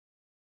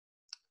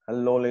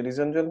Hello, ladies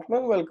and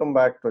gentlemen. Welcome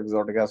back to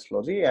Exotic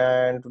Astrology.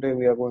 And today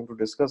we are going to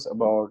discuss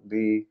about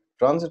the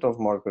transit of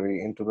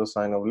Mercury into the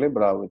sign of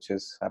Libra, which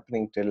is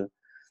happening till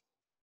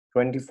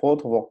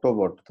 24th of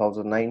October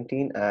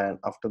 2019. And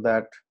after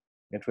that,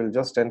 it will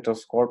just enter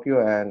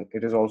Scorpio, and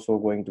it is also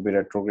going to be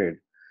retrograde.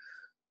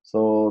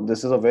 So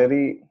this is a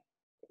very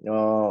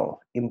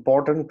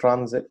important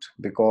transit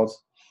because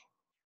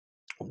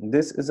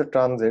this is a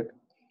transit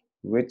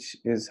which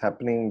is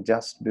happening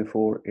just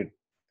before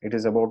it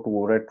is about to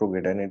go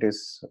retrograde, and it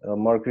is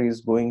Mercury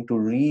is going to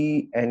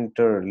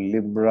re-enter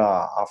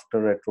Libra after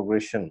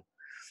retrogression,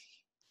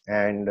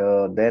 and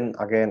then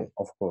again,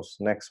 of course,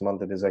 next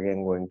month it is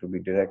again going to be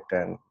direct,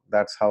 and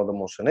that's how the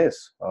motion is,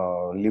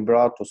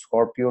 Libra to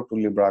Scorpio to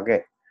Libra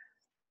again.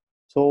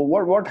 So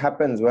what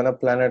happens when a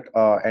planet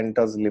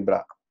enters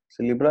Libra?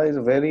 So Libra is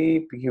a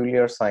very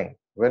peculiar sign.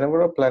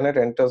 Whenever a planet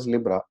enters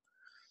Libra,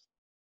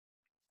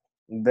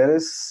 there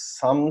is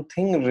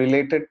something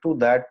related to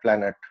that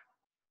planet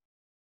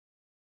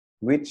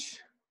which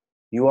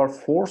you are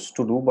forced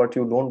to do but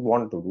you don't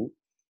want to do,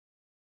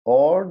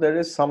 or there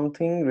is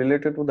something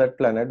related to that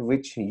planet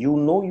which you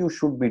know you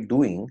should be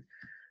doing,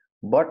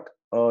 but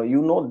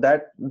you know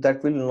that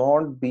that will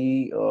not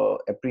be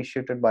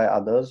appreciated by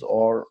others,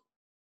 or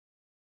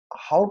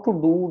how to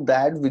do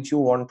that which you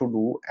want to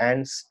do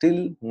and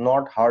still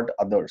not hurt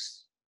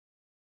others.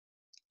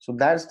 So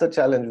that's the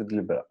challenge with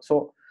Libra.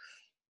 So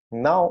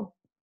now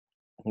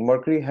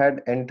Mercury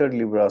had entered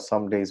Libra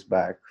some days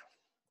back,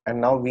 and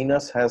now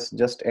Venus has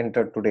just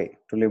entered today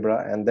to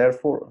Libra, and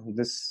therefore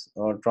this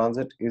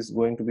transit is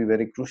going to be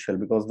very crucial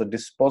because the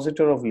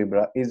dispositor of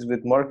Libra is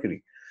with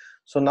Mercury.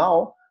 So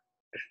now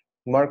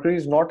Mercury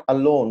is not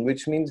alone,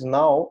 which means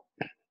now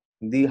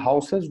the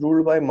houses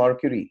ruled by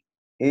Mercury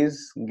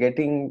is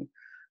getting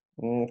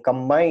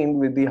combined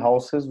with the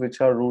houses which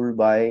are ruled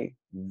by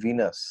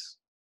Venus,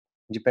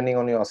 depending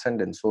on your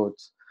ascendant. So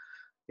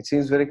it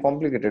seems very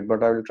complicated,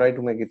 but I will try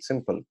to make it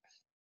simple.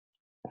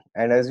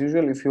 And as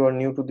usual, if you are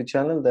new to the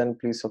channel, then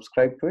please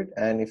subscribe to it.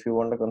 And if you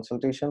want a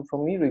consultation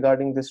from me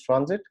regarding this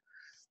transit,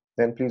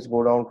 then please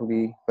go down to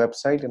the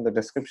website in the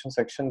description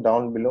section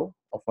down below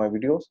of my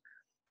videos.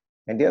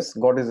 And yes,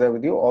 God is there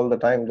with you all the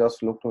time.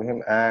 Just look to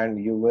him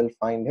and you will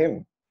find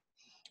him.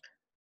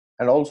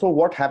 And also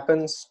what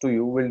happens to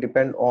you will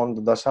depend on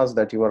the dashas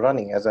that you are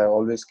running, as I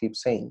always keep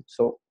saying.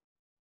 So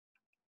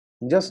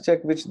just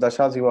check which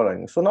dashas you are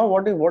running. So now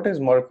what is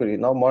Mercury?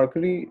 Now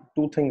Mercury,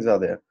 two things are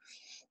there.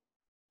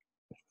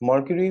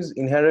 Mercury is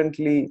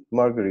inherently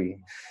Mercury.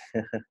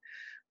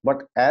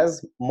 But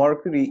as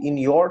Mercury in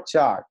your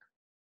chart,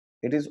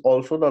 it is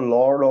also the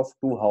lord of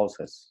two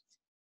houses.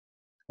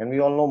 And we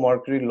all know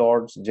Mercury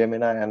lords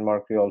Gemini and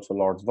Mercury also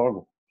lords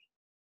Virgo.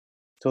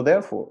 So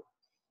therefore,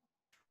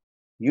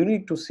 you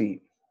need to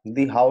see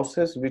the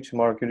houses which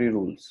Mercury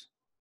rules.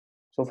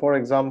 So for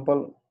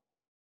example,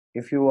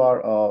 if you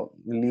are a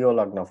Leo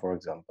Lagna, for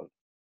example,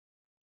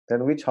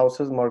 then which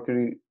houses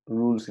Mercury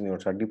rules in your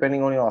chart,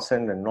 depending on your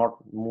ascendant, not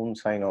moon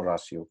sign or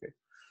Rashi, okay?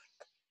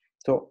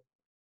 So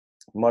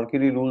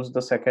Mercury rules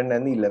the second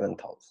and the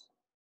 11th house,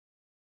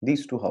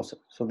 these two houses.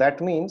 So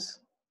that means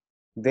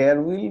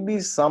there will be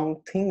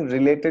something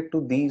related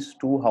to these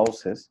two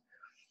houses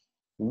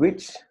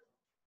which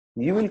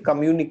you will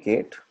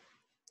communicate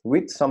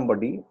with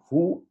somebody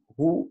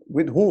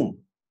with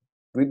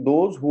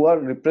those who are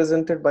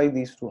represented by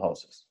these two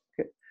houses.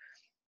 Okay,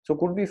 so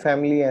could be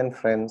family and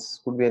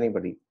friends, could be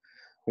anybody,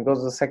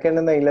 because the second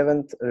and the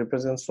 11th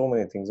represents so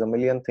many things, a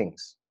million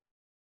things.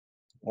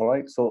 All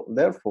right, so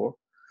therefore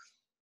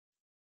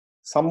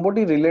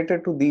somebody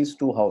related to these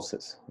two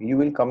houses you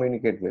will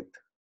communicate with,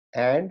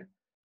 and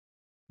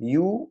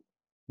you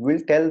will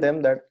tell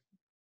them that,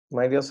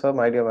 my dear sir,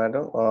 my dear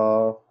madam,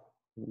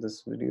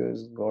 this video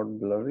is got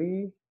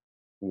blurry.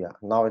 Yeah,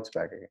 now it's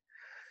back again.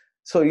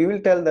 So you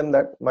will tell them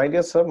that, my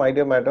dear sir, my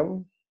dear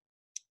madam,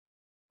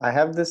 I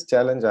have this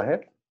challenge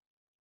ahead,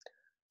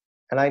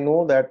 and I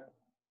know that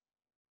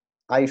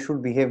I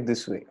should behave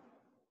this way.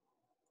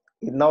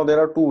 Now there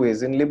are two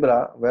ways in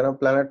Libra. When a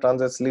planet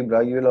transits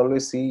Libra, you will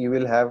always see you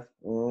will have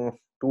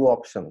two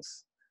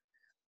options,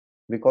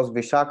 because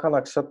Vishakha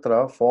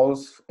Nakshatra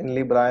falls in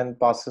Libra and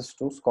passes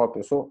to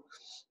Scorpio. So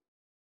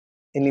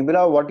in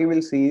Libra, what you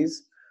will see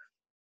is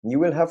you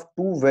will have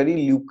two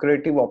very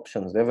lucrative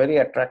options. They're very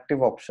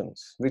attractive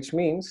options, which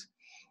means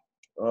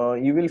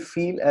you will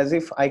feel as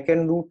if I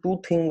can do two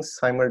things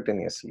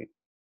simultaneously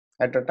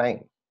at a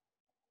time.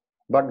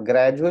 But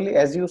gradually,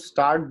 as you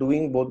start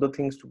doing both the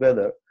things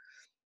together,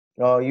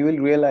 you will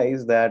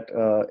realize that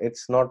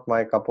it's not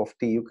my cup of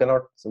tea.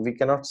 We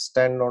cannot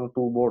stand on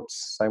two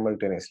boats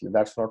simultaneously.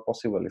 That's not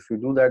possible. If you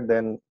do that,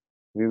 then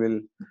we will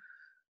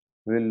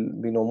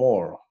be no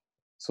more.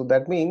 So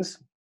that means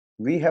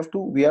we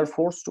are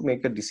forced to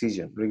make a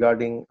decision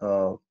regarding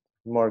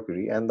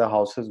Mercury and the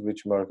houses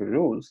which Mercury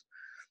rules.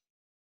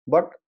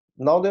 But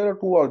now there are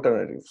two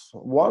alternatives.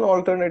 One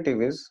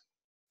alternative is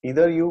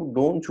either you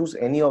don't choose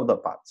any of the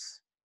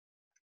paths,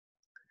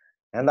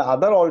 and the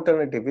other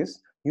alternative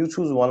is you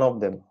choose one of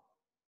them.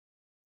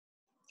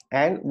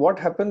 And what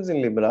happens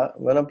in Libra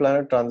when a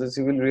planet transits,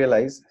 you will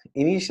realize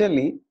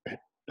initially,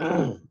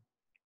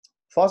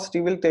 first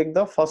you will take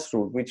the first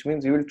route, which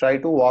means you will try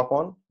to walk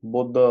on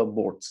both the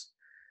boats.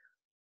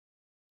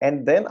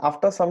 And then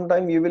after some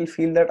time, you will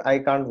feel that I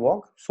can't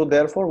walk. So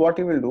therefore, what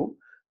you will do,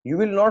 you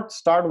will not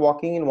start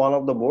walking in one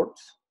of the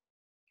boats.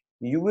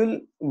 You will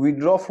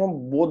withdraw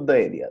from both the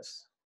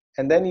areas.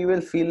 And then you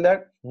will feel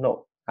that,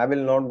 no, I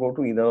will not go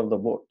to either of the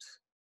boats.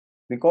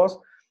 Because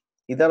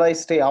either I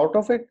stay out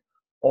of it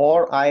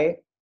or I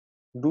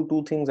do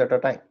two things at a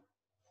time.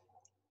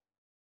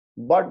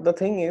 But the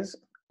thing is,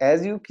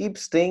 as you keep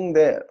staying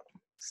there,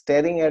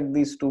 staring at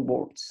these two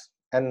boats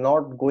and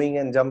not going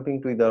and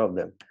jumping to either of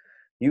them,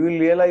 you will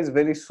realize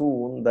very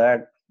soon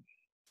that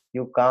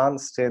you can't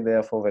stay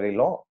there for very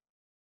long.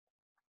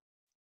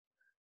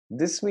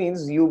 This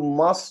means you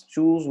must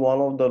choose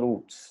one of the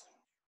routes.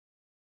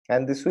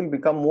 And this will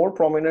become more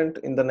prominent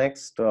in the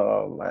next,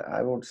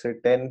 I would say,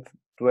 10,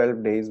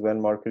 12 days when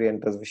Mercury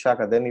enters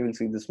Vishaka. Then you will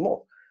see this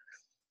more.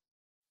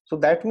 So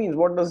that means,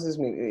 what does this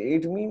mean?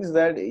 It means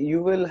that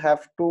you will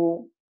have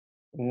to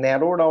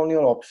narrow down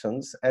your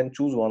options and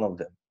choose one of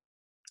them.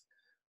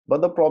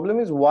 But the problem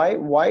is,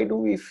 why do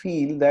we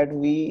feel that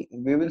we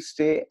will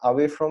stay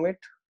away from it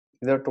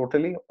either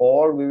totally,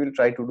 or we will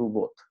try to do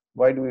both?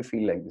 Why do we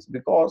feel like this?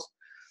 Because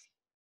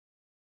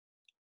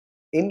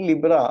in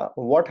Libra,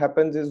 what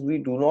happens is we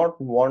do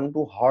not want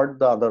to hurt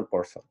the other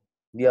person,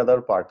 the other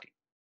party.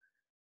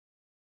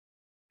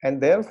 And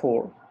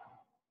therefore,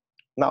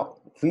 now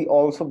we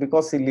also,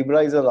 because see,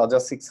 Libra is a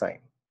Rajasic sign.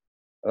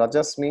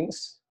 Rajas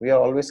means we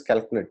are always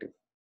calculative.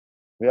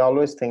 We are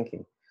always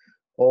thinking,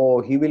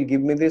 oh, he will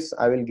give me this,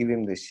 I will give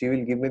him this. She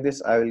will give me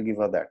this, I will give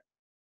her that.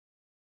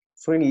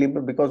 So in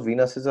Libra, because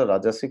Venus is a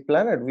Rajasic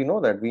planet, we know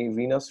that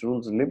Venus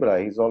rules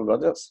Libra, he's all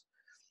Rajas.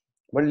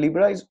 But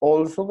Libra is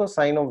also the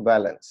sign of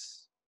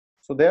balance.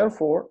 So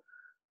therefore,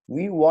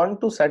 we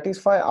want to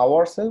satisfy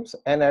ourselves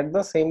and at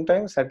the same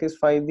time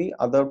satisfy the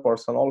other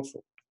person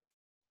also.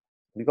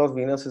 Because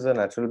Venus is a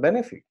natural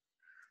benefic.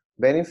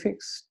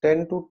 Benefics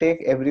tend to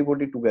take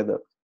everybody together.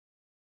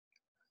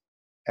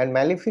 And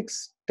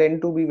malefics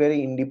tend to be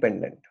very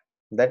independent.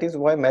 That is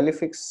why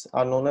malefics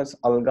are known as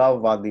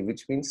Algavvadi,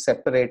 which means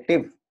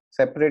separative.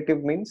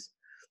 Separative means,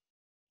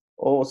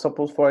 oh,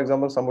 suppose for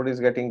example, somebody is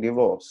getting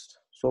divorced.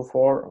 So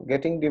for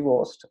getting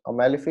divorced, a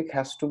malefic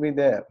has to be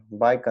there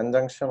by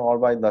conjunction or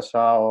by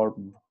dasha or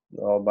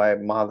by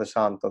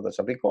Mahadasha,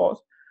 Antardasha, because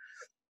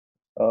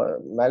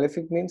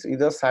malefic means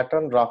either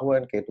Saturn, Rahu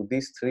and Ketu.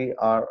 These three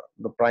are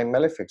the prime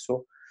malefics.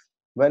 So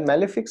when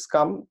malefics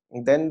come,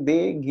 then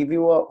they give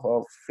you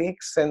a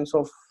fake sense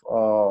of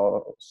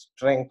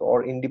strength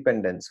or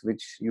independence,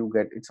 which you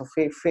get. It's a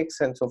fake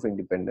sense of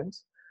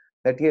independence.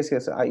 That yes,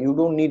 you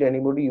don't need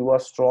anybody. You are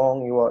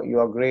strong. You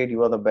are great.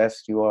 You are the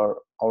best. You are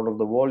out of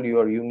the world. You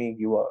are unique.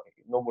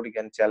 Nobody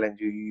can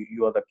challenge you.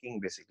 You are the king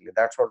basically.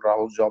 That's what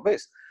Rahu's job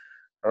is.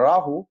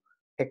 Rahu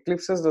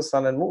eclipses the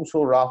sun and moon.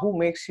 So Rahu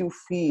makes you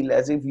feel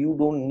as if you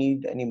don't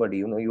need anybody.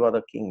 You are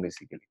the king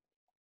basically.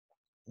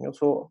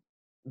 So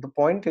the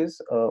point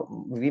is,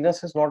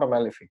 Venus is not a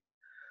malefic.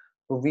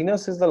 So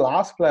Venus is the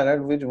last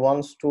planet which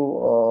wants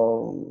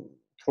to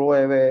throw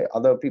away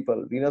other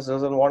people. Venus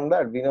doesn't want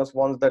that. Venus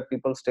wants that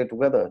people stay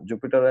together.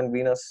 Jupiter and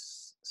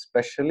Venus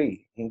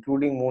especially,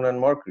 including Moon and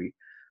Mercury.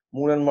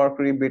 Moon and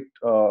Mercury bit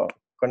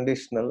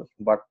conditional,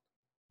 but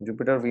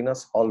Jupiter,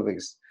 Venus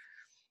always.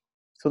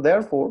 So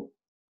therefore,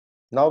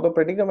 now the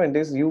predicament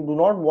is you do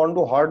not want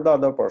to hurt the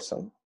other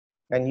person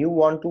and you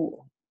want to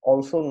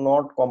also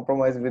not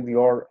compromise with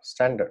your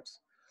standards.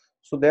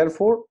 So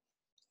therefore,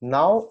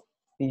 now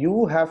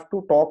you have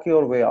to talk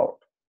your way out.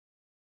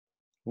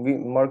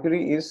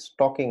 Mercury is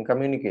talking,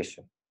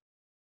 communication.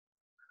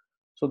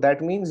 So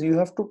that means you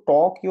have to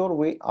talk your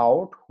way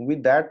out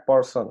with that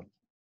person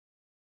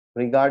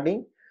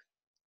regarding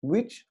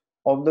which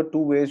of the two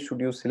ways should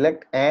you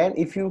select, and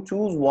if you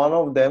choose one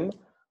of them,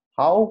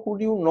 how could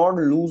you not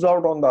lose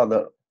out on the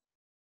other?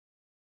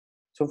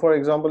 So for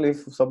example, if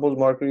suppose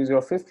Mercury is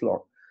your fifth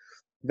lord,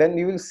 then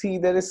you will see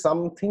there is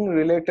something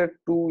related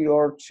to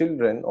your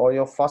children or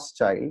your first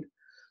child,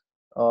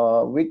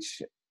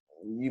 which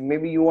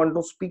maybe you want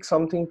to speak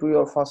something to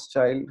your first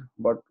child,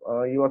 but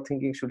you are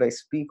thinking, should I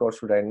speak or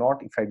should I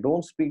not? If I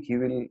don't speak, he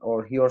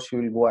or she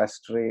will go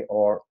astray,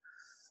 or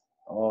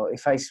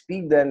if I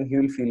speak, then he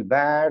will feel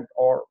bad,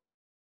 or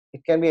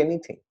it can be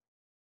anything.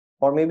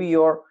 Or maybe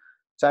your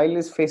child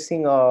is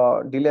facing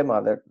a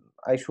dilemma that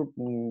I should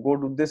go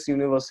to this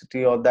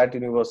university or that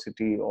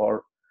university,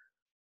 or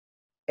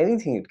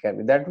anything it can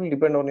be. That will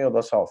depend on your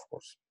dasha, of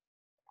course.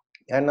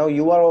 And now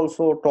you are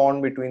also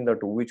torn between the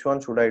two. Which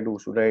one should I do?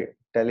 Should I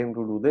tell him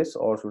to do this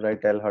or should I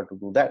tell her to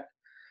do that?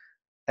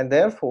 And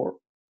therefore,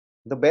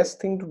 the best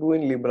thing to do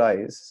in Libra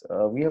is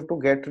we have to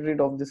get rid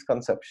of this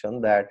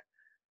conception that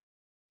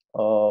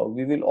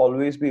we will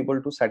always be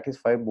able to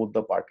satisfy both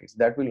the parties.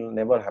 That will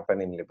never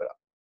happen in Libra.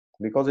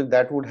 Because if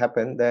that would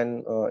happen,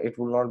 then it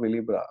will not be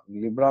Libra.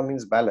 Libra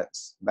means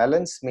balance.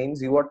 Balance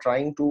means you are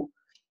trying to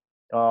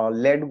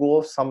let go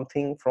of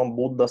something from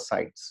both the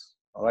sides.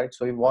 All right,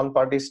 so if one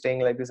party is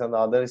staying like this and the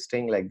other is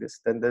staying like this,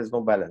 then there's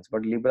no balance.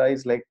 But Libra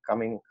is like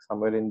coming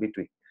somewhere in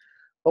between.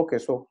 Okay,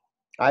 so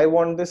I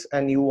want this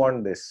and you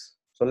want this,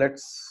 so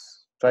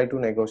let's try to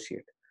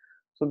negotiate.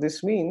 So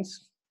this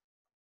means,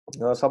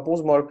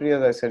 suppose Mercury,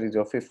 as I said, is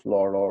your fifth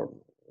lord, or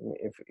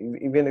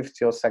even if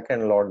it's your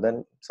second lord,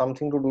 then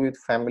something to do with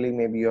family,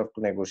 maybe you have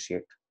to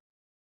negotiate.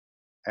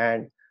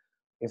 And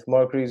if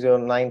Mercury is your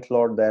ninth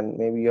lord, then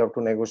maybe you have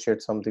to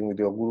negotiate something with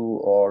your guru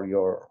or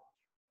your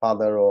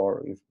father,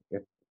 or if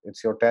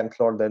it's your 10th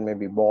lord, then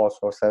maybe boss,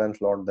 or 7th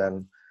lord,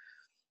 then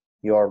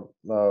your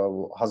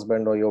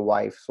husband or your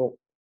wife. So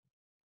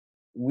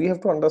we have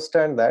to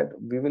understand that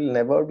we will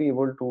never be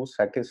able to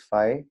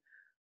satisfy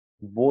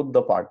both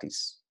the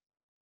parties.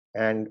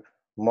 And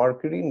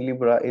Mercury in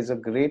Libra is a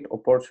great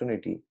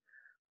opportunity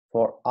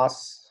for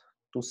us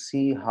to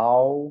see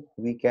how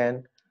we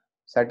can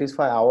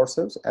satisfy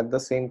ourselves, at the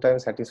same time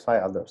satisfy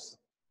others.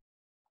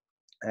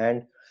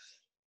 And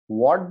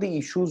what the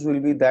issues will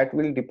be, that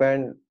will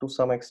depend to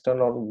some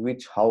extent on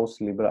which house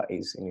Libra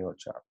is in your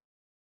chart.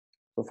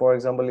 So for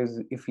example,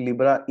 if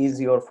Libra is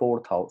your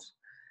fourth house,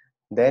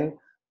 then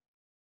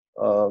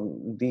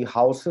the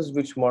houses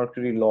which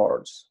Mercury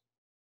lords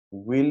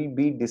will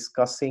be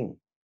discussing,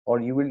 or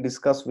you will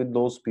discuss with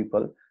those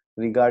people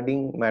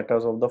regarding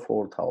matters of the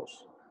fourth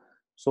house.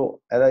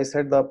 So as I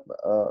said, the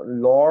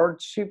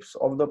lordships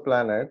of the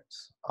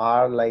planets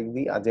are like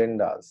the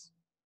agendas.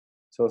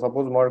 So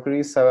suppose Mercury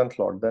is seventh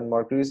lord, then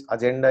Mercury's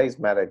agenda is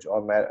marriage,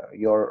 or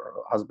your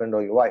husband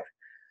or your wife.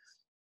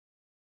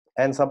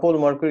 And suppose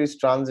Mercury is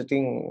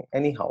transiting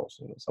any house,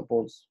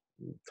 suppose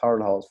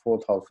third house,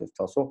 fourth house, fifth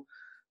house. So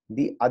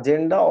the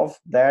agenda of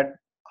that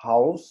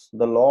house,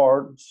 the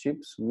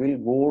lordships will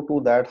go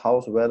to that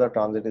house where the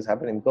transit is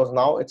happening, because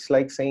now it's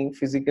like saying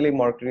physically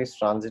Mercury is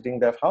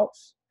transiting that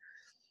house.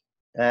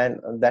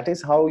 And that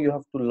is how you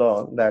have to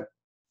learn that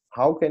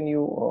how can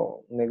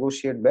you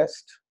negotiate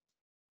best.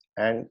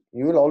 And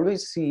you will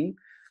always see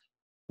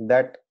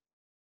that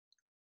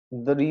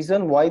the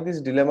reason why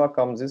this dilemma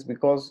comes is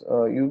because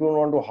you don't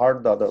want to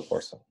hurt the other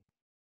person,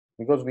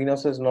 because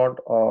Venus is not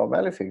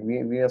malefic,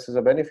 Venus is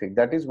a benefic.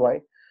 That is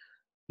why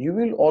you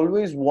will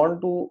always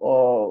want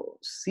to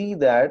see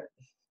that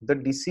the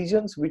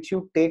decisions which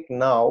you take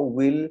now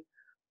will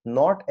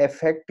not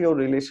affect your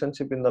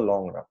relationship in the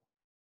long run.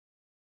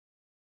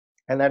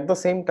 And at the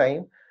same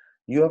time,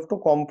 you have to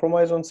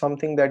compromise on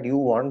something that you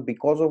want,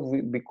 because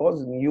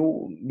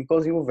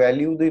you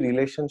value the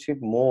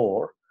relationship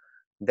more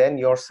than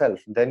yourself,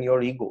 than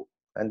your ego.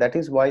 And that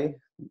is why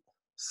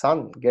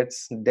Sun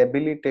gets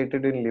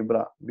debilitated in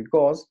Libra,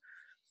 because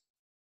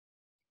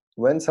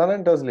when Sun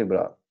enters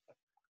Libra,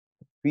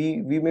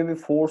 we may be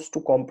forced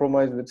to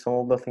compromise with some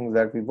of the things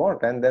that we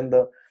want, and then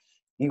the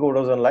ego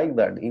doesn't like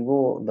that.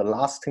 The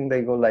last thing the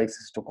ego likes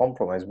is to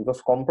compromise,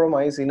 because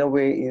compromise in a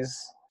way is,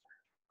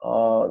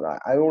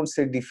 I won't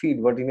say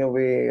defeat, but in a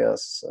way,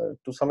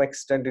 to some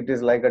extent it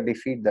is like a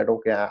defeat, that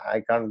okay,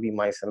 I can't be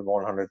myself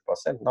 100%.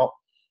 Now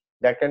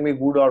that can be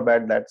good or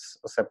bad, that's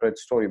a separate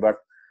story. But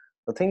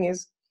the thing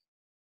is,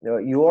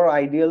 your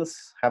ideals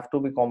have to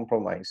be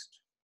compromised,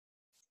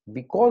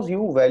 because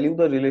you value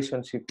the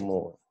relationship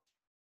more.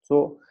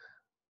 So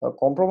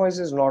compromise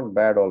is not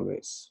bad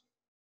always.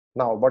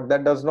 Now, but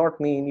that does not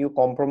mean you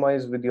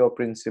compromise with your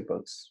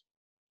principles.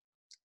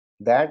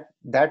 That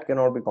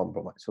cannot be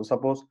compromised. So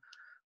suppose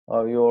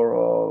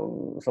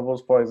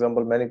suppose, for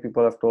example, many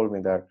people have told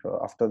me that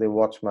after they've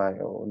watched my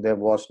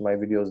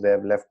videos, they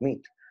have left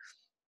meat.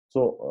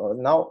 So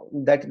now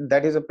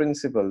that is a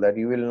principle, that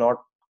you will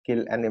not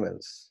kill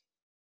animals,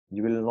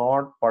 you will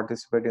not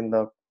participate in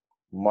the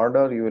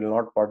murder, you will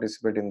not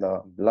participate in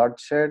the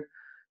bloodshed,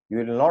 you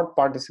will not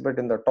participate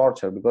in the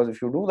torture, because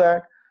if you do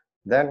that,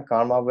 then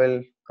karma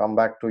will come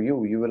back to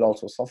you, you will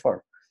also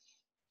suffer.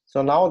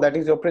 So now that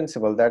is your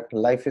principle, that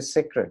life is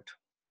sacred.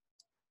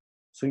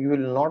 So you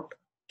will not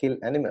kill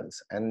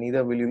animals, and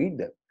neither will you eat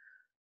them.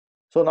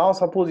 So now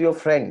suppose your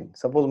friend,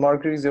 suppose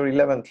Mercury is your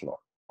 11th lord,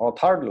 or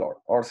third lord,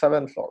 or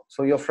 7th lord.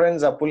 So your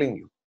friends are pulling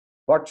you.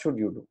 What should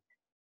you do?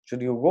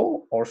 Should you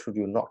go or should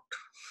you not?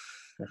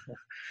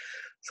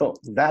 So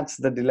that's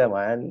the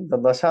dilemma, and the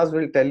dashas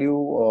will tell you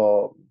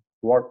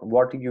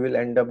what you will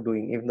end up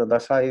doing. If the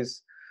dasha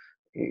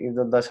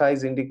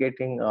is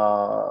indicating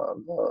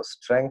the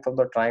strength of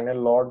the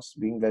trinal lords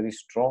being very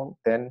strong,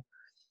 then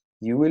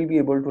you will be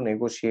able to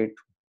negotiate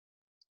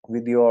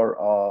with your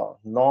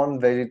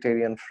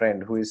non-vegetarian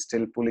friend who is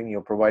still pulling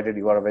you, provided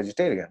you are a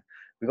vegetarian,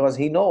 because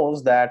he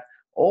knows that,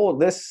 oh,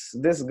 this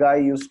guy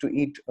used to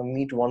eat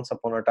meat once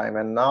upon a time,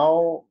 and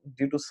now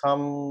due to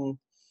some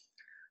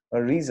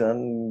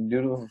reason,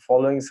 due to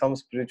following some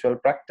spiritual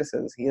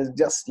practices, he has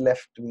just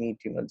left meat,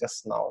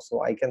 just now,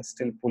 so I can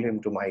still pull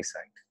him to my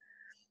side.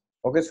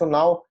 Okay, so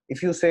now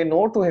if you say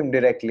no to him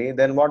directly,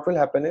 then what will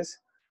happen is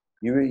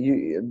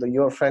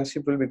your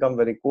friendship will become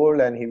very cold,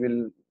 and he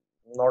will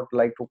not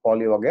like to call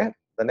you again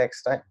the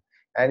next time.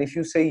 And if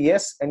you say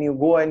yes and you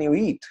go and you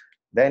eat,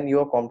 then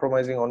you're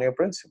compromising on your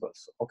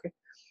principles. Okay,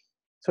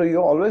 so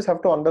you always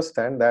have to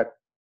understand that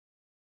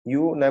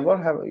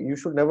you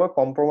should never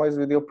compromise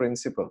with your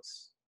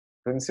principles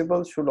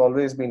should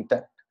always be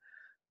intact.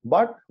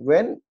 But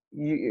when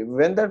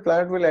that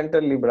planet will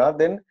enter Libra,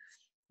 then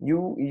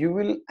you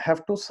will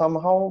have to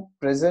somehow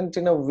present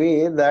in a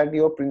way that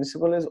your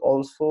principle is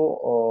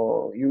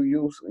also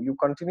you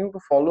continue to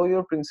follow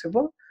your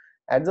principle,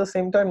 at the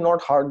same time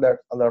not hurt that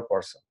other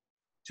person.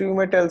 So you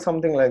may tell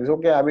something like this,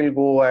 okay, I will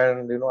go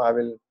and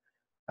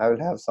I will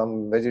have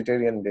some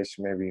vegetarian dish,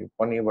 maybe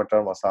paneer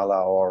butter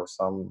masala or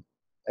some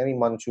any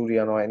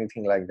Manchurian or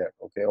anything like that.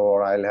 Okay,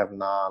 or I'll have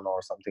naan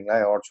or something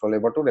like, or chole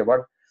bhature,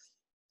 but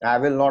I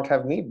will not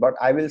have meat, but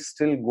I will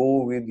still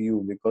go with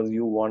you because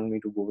you want me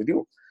to go with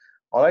you.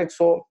 All right,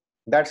 so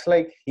that's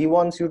like he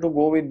wants you to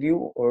go with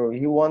you, or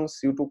he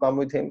wants you to come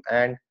with him,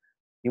 and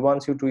he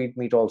wants you to eat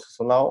meat also.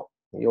 So now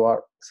you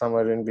are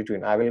somewhere in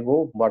between. I will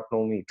go, but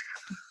no meat.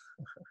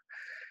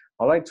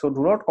 All right, so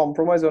do not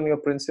compromise on your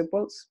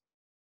principles,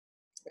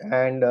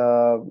 and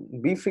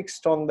be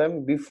fixed on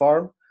them, be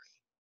firm,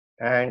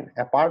 and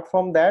apart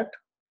from that,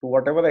 to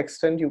whatever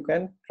extent you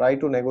can, try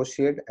to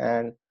negotiate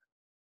and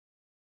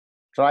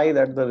try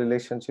that the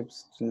relationship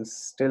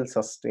still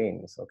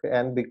sustains. Okay,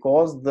 and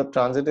because the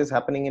transit is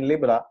happening in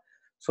Libra,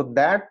 so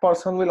that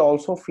person will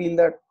also feel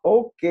that,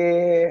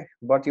 okay,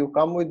 but you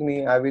come with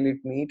me, I will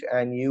eat meat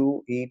and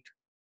you eat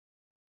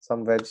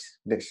some veg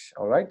dish.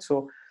 All right,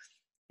 so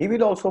he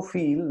will also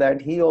feel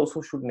that he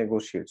also should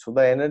negotiate, so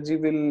the energy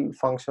will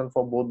function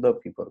for both the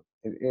people.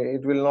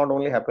 It will not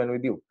only happen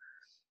with you.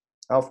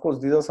 Now, of course,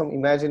 these are some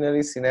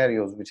imaginary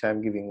scenarios which I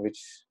am giving,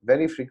 which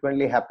very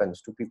frequently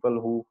happens to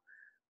people who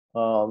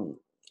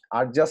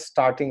are just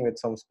starting with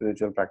some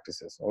spiritual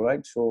practices. All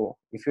right, so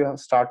if you have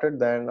started,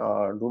 then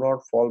do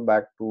not fall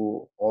back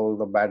to all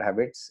the bad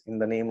habits in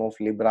the name of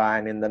Libra,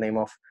 and in the name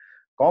of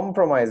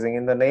compromising,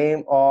 in the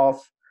name of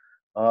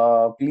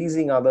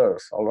pleasing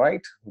others. All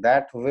right,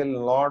 that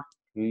will not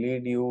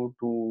lead you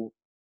to,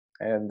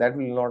 and that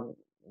will not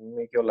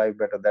make your life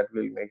better, that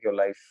will make your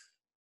life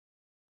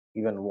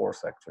even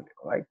worse actually.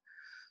 All right,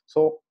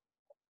 so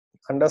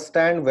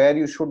understand where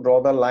you should draw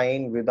the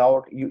line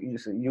without you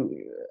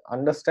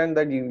understand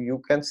that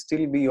you can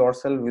still be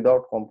yourself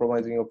without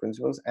compromising your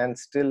principles, and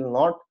still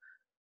not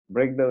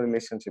break the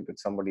relationship with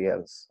somebody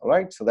else. All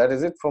right, so that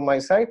is it from my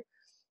side.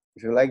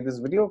 If you like this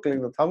video,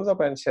 click the thumbs up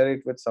and share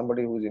it with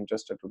somebody who is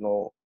interested to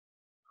know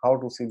how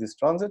to see this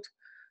transit.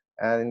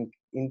 And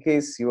in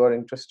case you are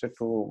interested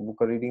to book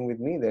a reading with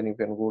me, then you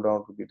can go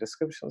down to the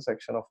description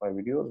section of my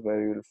videos,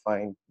 where you will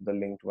find the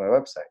link to my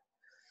website.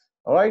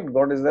 All right,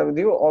 God is there with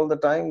you all the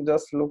time.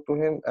 Just look to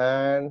him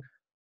and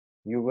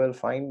you will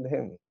find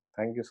him.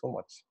 Thank you so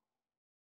much.